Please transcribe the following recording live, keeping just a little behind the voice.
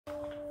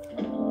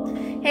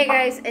Hey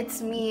guys,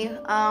 it's me,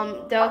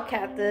 Del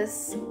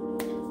Cactus.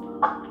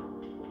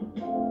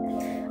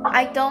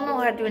 I don't know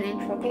how to do an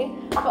intro, okay?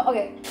 But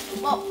okay,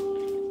 well,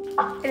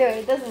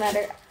 anyway, it doesn't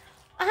matter.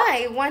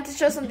 I wanted to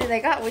show something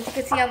I got, which you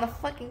can see on the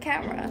fucking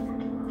camera.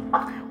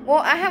 Well,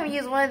 I haven't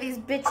used one of these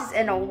bitches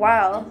in a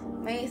while,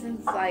 maybe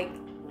since like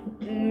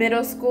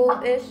middle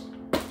school-ish.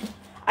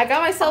 I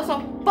got myself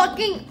some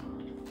fucking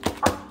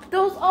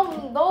what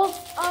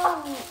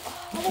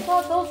do they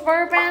call those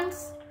rubber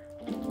bands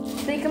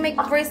that you can make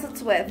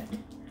bracelets with.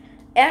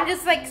 And I'm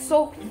just like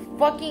so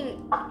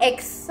fucking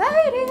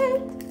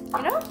excited,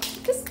 you know?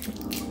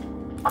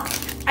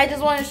 I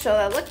just want to show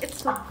that. Look,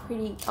 it's so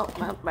pretty. Oh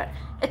my god,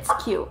 it's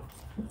cute.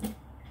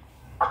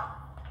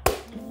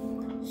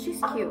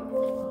 She's cute.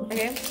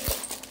 Okay, I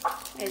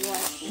just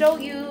want to show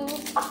you.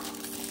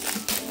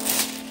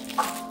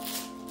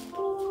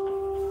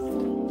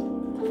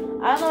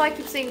 I don't know why I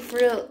keep saying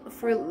fruit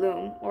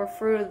loom or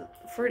fruit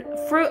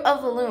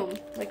of the loom,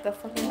 like the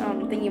fucking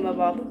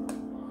thingy-mabob.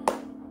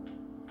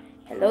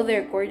 Hello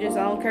there, gorgeous.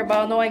 I don't care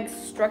about no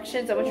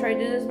instructions. I'm gonna try to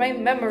do this by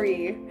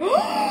memory. They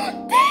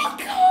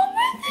come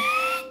with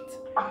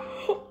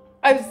it.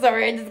 I'm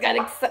sorry, I just got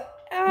excited.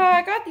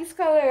 I got these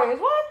colors.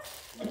 What?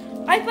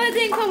 I thought it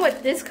didn't come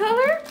with this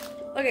color.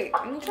 Okay,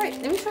 let me try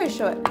to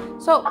show it.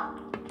 So.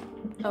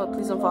 Oh,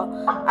 please don't fall.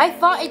 I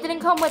thought it didn't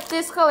come with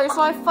this color,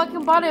 so I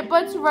fucking bought it,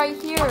 but it's right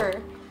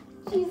here.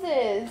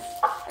 Jesus.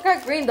 I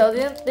got green though.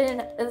 It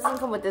doesn't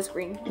come with this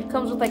green. It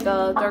comes with like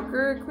a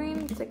darker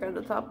green. It's like on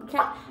the top. It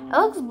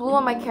looks blue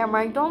on my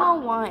camera. I don't know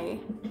why.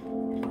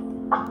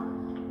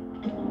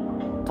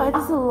 Why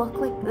does it look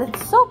like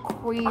it's so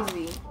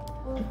crazy?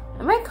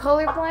 Am I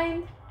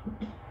colorblind?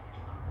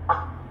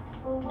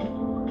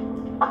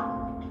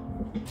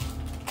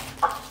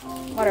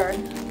 Whatever.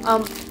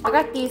 I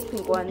got these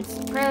pink ones.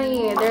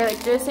 Apparently, they're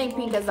the same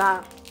pink as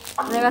that.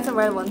 And I got some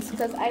red ones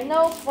because I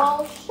know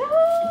for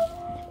sure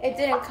it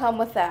didn't come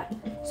with that.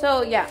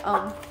 So yeah.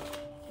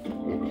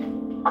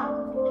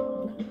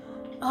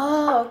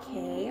 Oh,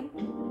 okay.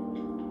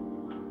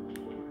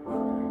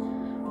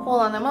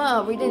 Hold on, I'm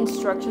gonna read the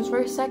instructions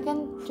for a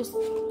second. Just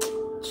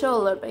chill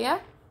a little bit, yeah.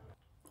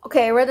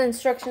 Okay, I read the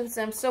instructions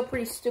and I'm still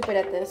pretty stupid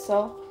at this,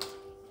 so.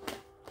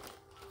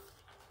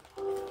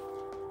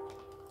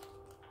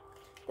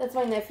 That's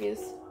my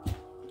nephew's.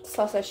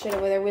 Toss that shit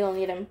over there. We don't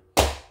need him.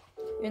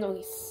 Even though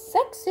he's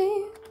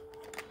sexy.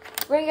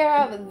 We're gonna get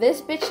out of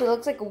this bitch. It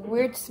looks like a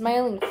weird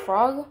smiling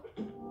frog.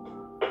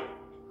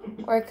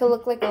 Or it could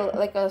look like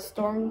a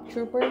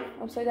stormtrooper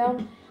upside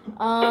down.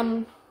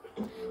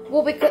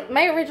 Well, because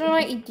my original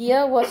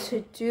idea was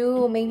to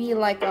do maybe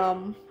like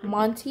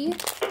Monty.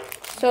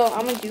 So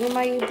I'm gonna do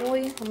my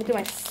boy. I'm gonna do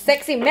my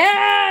sexy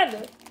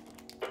man.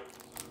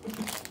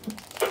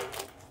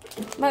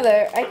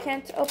 Mother, I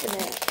can't open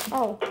it.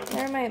 Oh,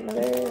 never mind,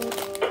 mother.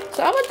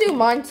 So I'm gonna do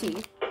Monty.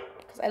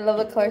 Because I love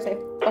the colors I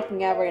fucking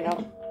have right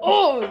now.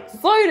 Oh,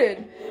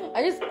 excited!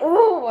 I just so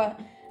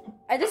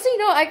you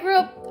know, I grew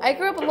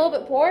up a little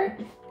bit poor.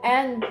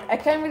 And I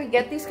couldn't really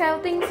get these kind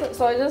of things.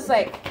 So I just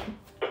like,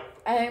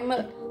 I'm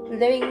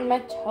living my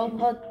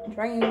childhood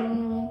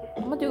dream.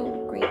 I'm gonna do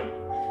green.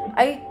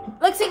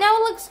 Look, see, now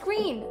it looks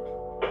green.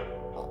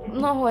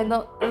 No, I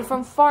know,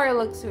 from far it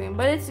looks green.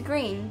 But it's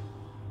green.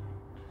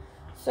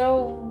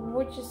 So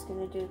we're just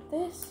gonna do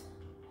this.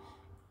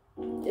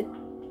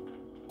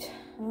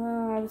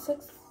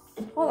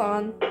 Hold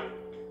on.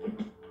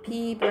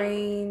 Pea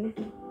brain.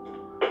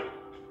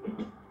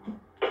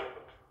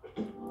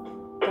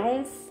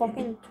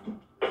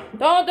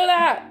 Don't do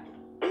that!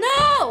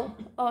 No!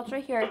 Oh, it's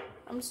right here.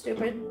 I'm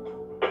stupid.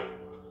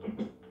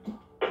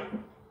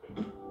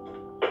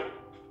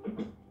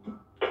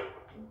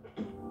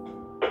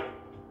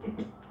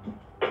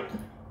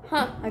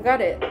 Huh, I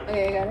got it.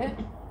 Okay, I got it.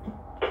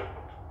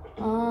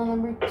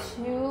 Number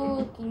 2,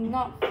 looking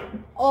up.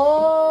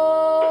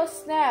 Oh,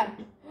 snap.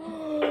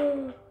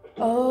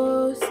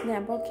 Oh,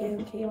 snap. Okay.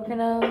 We're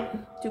gonna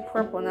do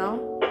purple now.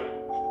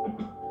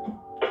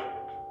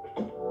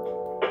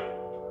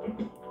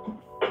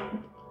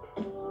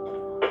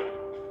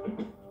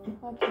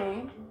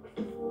 Okay.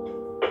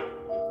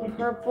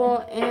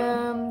 Purple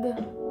and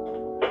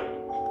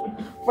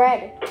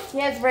red. He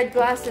has red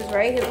glasses,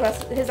 right?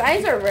 His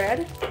eyes are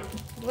red.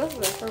 His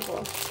glasses are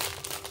purple.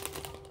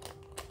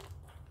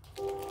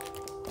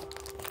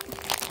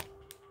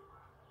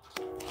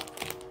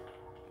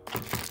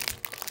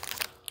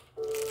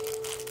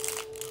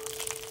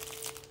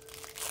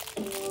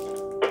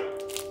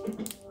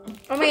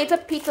 I mean, it's a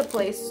pizza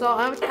place, so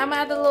I'm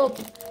at the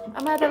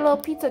little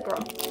pizza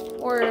girl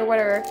or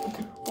whatever.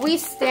 We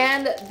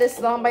stand this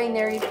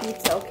non-binary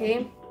pizza,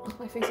 okay? Oh,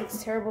 my face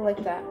looks terrible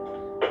like that.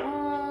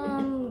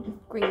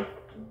 Green.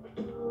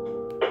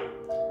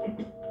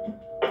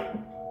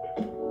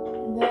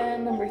 And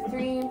then number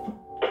 3.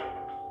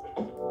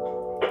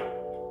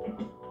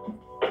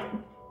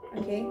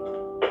 Okay.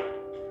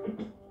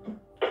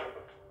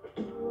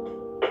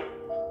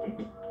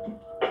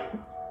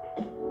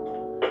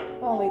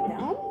 All the way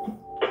down.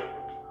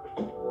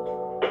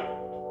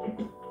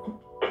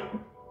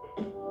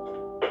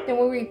 Then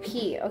we'll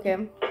repeat, okay.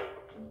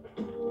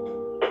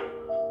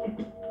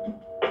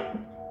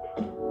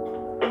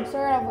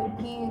 start off with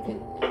pink.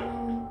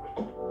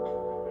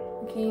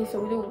 Okay,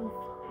 so we do.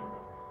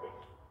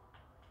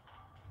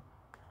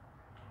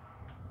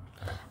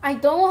 I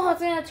don't know how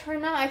it's gonna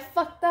turn out. I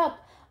fucked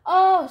up.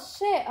 Oh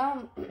shit.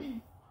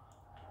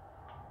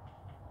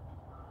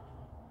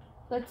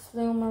 Let's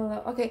loom a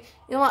little. Okay,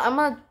 you know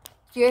what?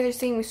 You guys are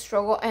seeing me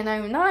struggle, and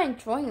I'm not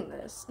enjoying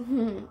this.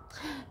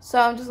 So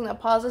I'm just gonna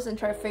pause this and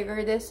try to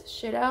figure this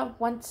shit out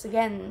once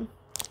again.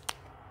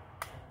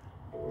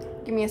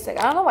 Give me a sec.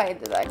 I don't know why I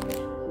did that.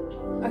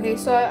 Okay,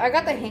 so I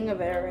got the hang of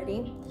it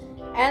already,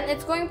 and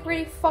it's going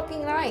pretty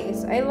fucking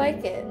nice. I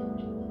like it.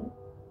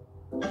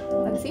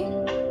 Let's see.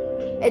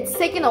 It's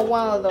taken a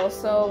while though,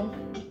 so.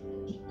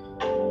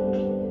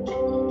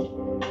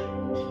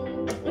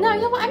 No,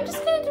 you know what? I'm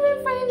just gonna do it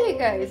in front of you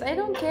guys. I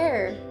don't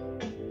care.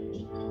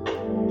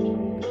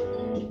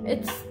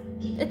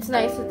 It's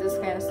nice with this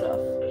kind of stuff.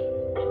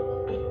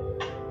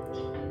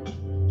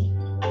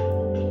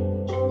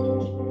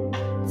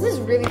 This is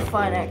really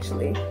fun,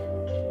 actually.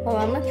 Hold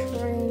on, I'm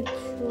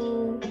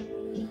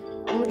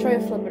gonna try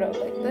to flip it up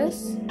like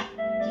this.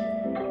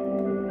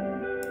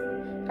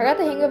 I got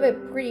the hang of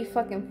it pretty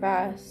fucking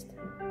fast,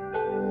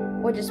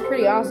 which is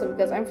pretty awesome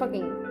because I'm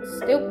fucking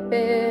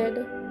stupid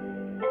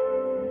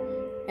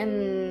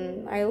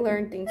and I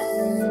learn things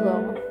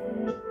slow.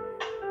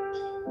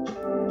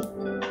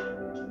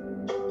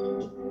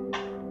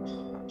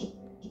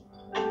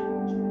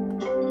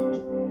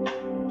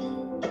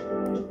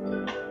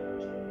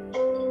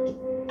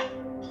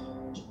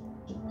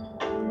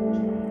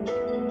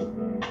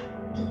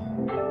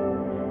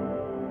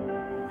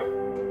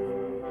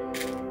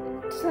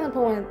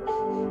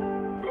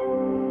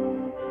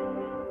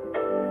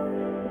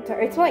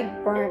 It's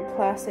like burnt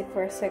plastic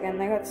for a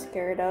second. I got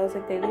scared. I was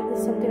like, they leave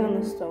something on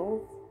the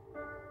stove.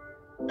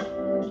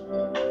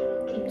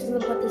 I'm just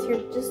gonna put this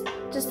here just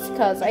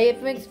because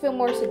it makes me feel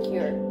more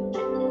secure.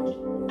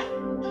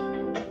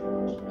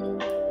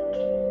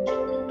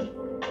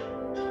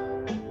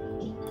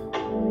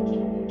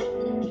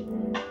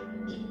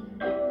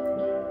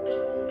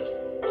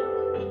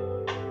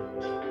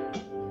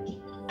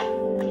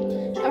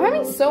 I'm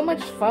having so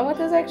much fun with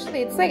this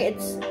actually. It's like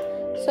it's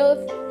so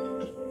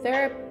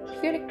therapeutic,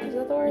 is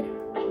that the word?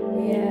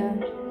 Yeah.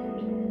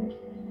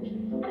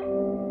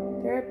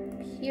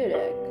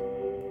 Therapeutic.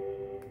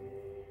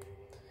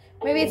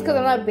 Maybe it's because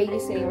I'm not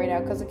babysitting right now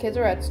because the kids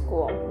are at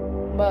school.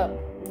 But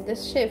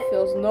this shit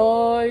feels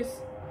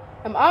nice.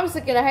 I'm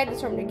obviously gonna hide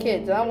this from the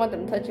kids. I don't want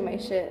them touching my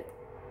shit.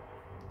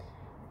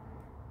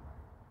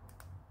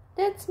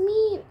 That's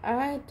me.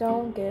 I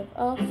don't give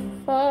a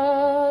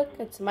fuck.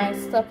 It's my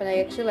stuff and I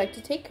actually like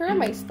to take care of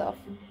my stuff.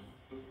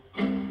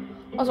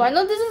 Also, I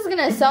know this is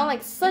gonna sound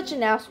like such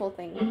an asshole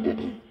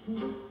thing.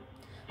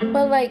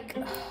 But like,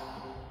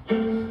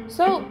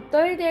 so the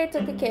other day I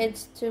took the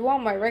kids to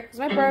Walmart, right? Because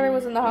my brother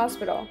was in the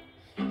hospital.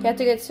 He had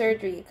to get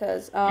surgery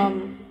because, I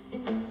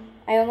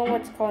don't know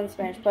what it's called in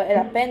Spanish, but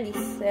el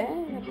apéndice,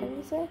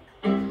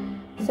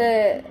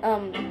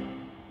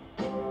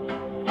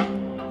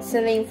 se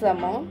le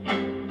inflamó.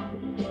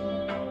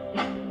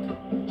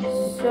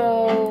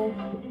 So,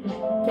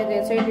 he had to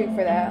get surgery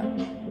for that.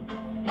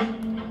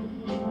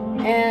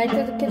 And I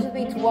took the kids with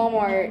me to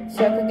Walmart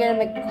so I could get him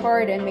a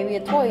card and maybe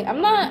a toy.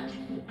 I'm not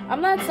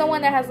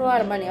someone that has a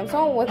lot of money. I'm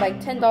someone with like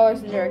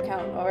 $10 in their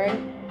account, alright?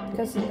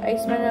 Because I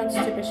spend it on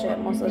stupid shit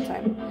most of the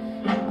time.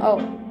 Oh,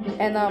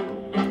 and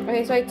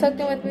okay, so I took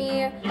them with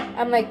me.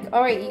 I'm like,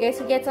 alright, you guys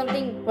can get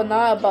something, but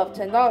not above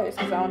 $10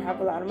 because I don't have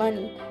a lot of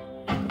money.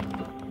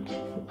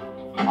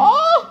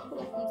 Oh!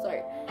 I'm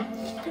sorry.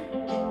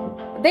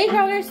 They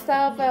have their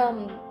stuff,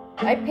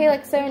 I pay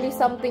like $70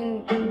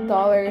 something.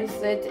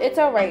 It's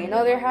alright, you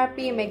know, they're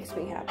happy, it makes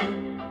me happy.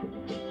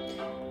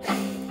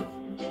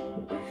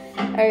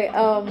 Alright,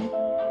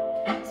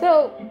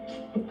 so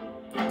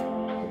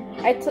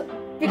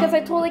because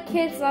I told the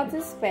kids not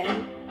to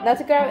spend, not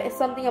to grab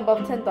something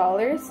above $10,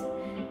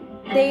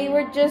 they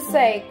were just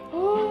like,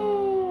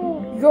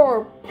 oh,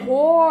 you're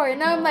poor.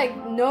 And I'm like,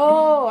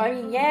 no, I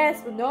mean,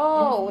 yes, but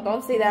no,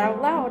 don't say that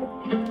out loud.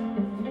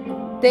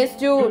 This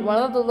dude,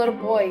 one of the little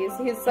boys,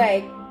 he's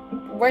like,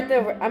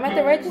 I'm at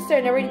the register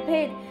and I already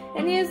paid.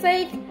 And he's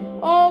like,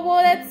 oh,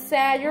 well, that's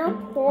sad. You're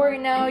poor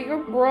now. You're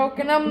broke.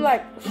 And I'm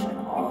like, shut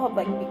up.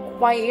 Like, be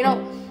quiet. You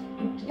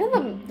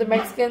know the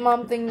Mexican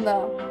mom thing, the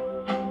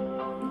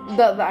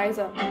eyes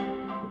up.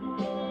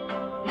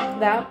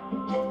 That.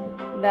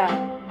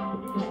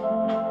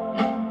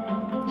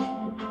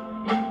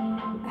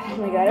 Oh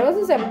my god, it was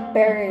just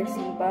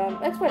embarrassing, but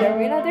that's whatever.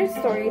 You know, there's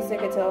stories I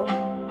could tell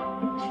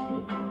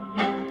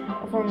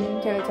from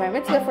time to time.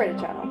 It's good for the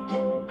channel.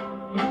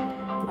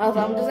 Also,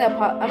 I'm just gonna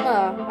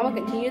I'm gonna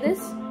continue this.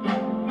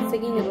 It's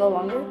taking a little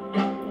longer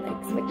than I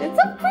expected. It's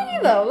so pretty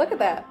though. Look at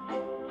that.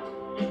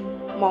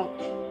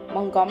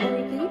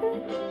 Montgomery leader?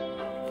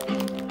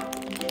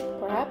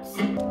 Perhaps.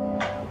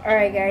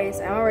 Alright guys,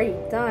 I'm already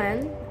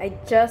done. I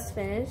just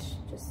finished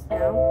just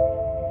now.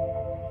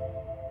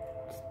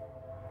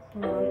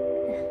 Hold on.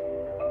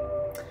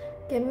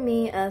 Give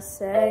me a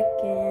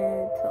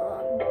second.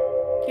 Hold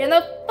on. Get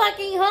the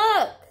fucking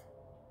hook!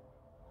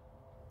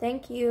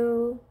 Thank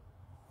you.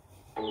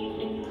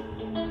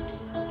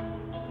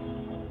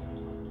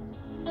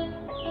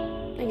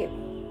 Thank you.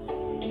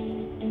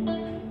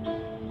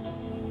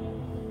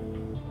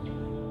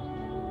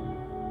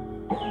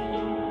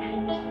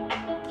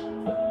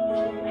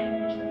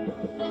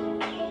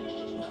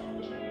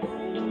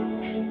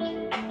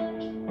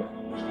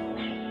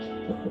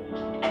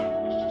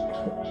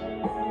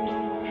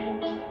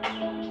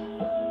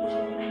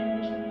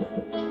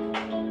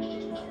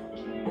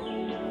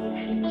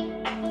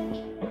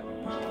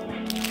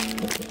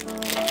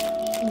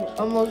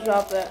 Almost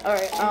dropped it.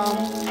 Alright,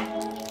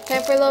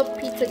 time for a little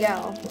pizza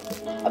gal.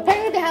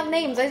 Apparently they have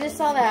names. I just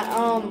saw that.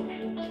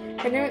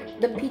 Her name,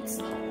 the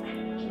pizza,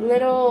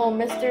 little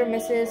Mr.,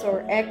 Mrs.,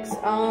 or X,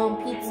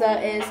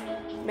 pizza is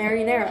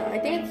marinara. I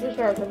think it's the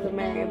girl because of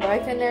Mary, but I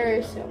can never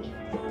assume.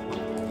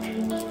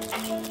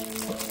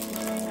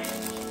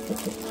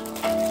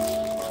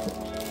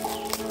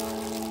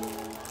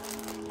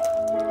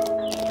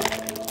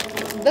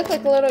 Look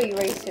like little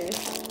erasers.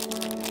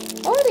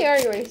 Oh, they are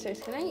erasers.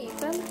 Can I eat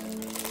them?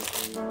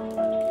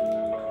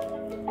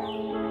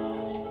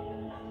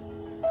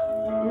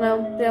 No,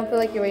 they don't feel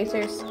like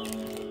erasers.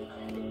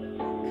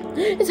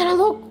 Is that a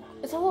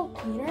little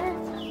cleaner?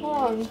 Hold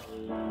on.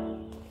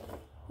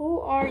 Who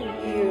are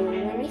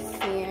you? Let me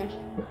see.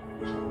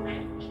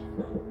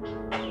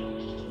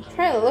 I'm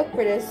trying to look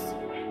for this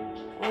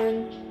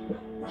one.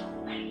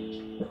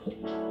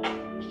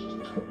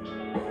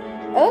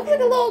 It looks like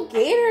a little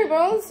gator, but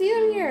I don't see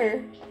them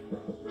here.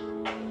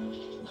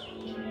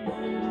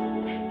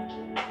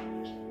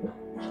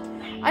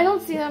 I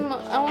don't see them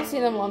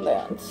on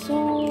that,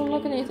 so I'm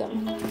not gonna eat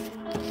them.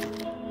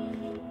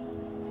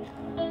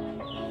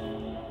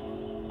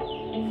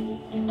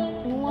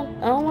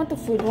 I don't want the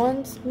food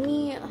ones. I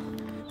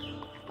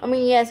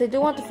mean, yes, I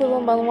do want the food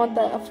one, but I don't want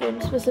that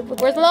food specific.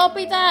 Where's the little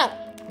pizza?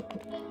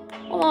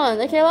 Hold on,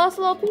 okay, I lost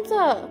a little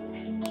pizza.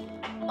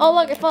 Oh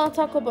look, I found a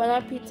taco, but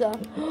not pizza.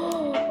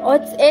 Oh,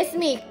 it's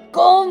me,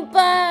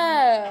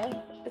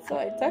 compa! It's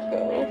my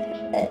taco.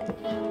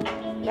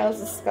 That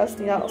was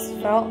disgusting. That was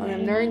foul, and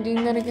I'm never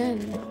doing that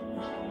again.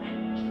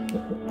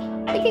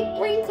 I get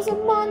green because of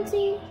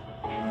Monty.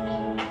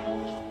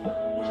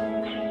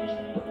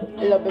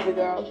 Hello, baby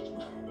girl.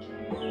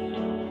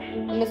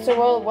 Mr.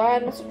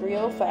 Worldwide, Mr.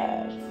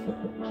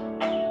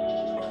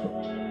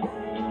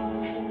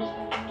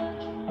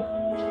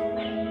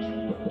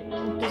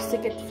 305. Just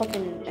stick it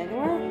fucking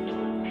anywhere?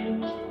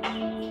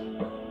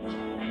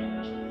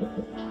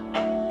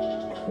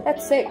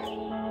 That's sick.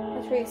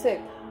 That's really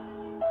sick.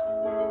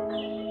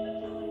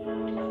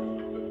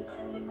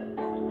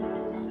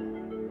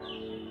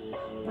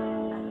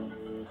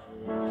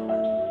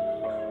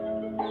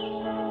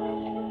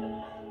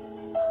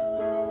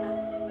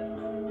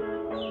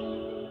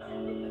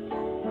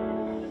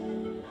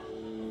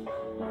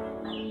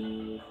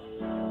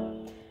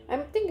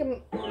 I'm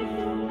thinking,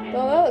 oh,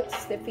 that looks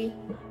stiffy.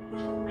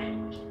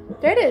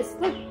 There it is,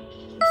 look.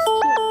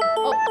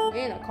 Oh,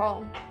 and a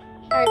call.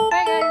 Alright,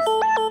 bye guys.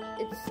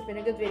 It's been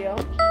a good video.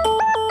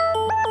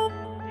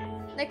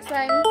 Next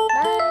time,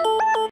 bye.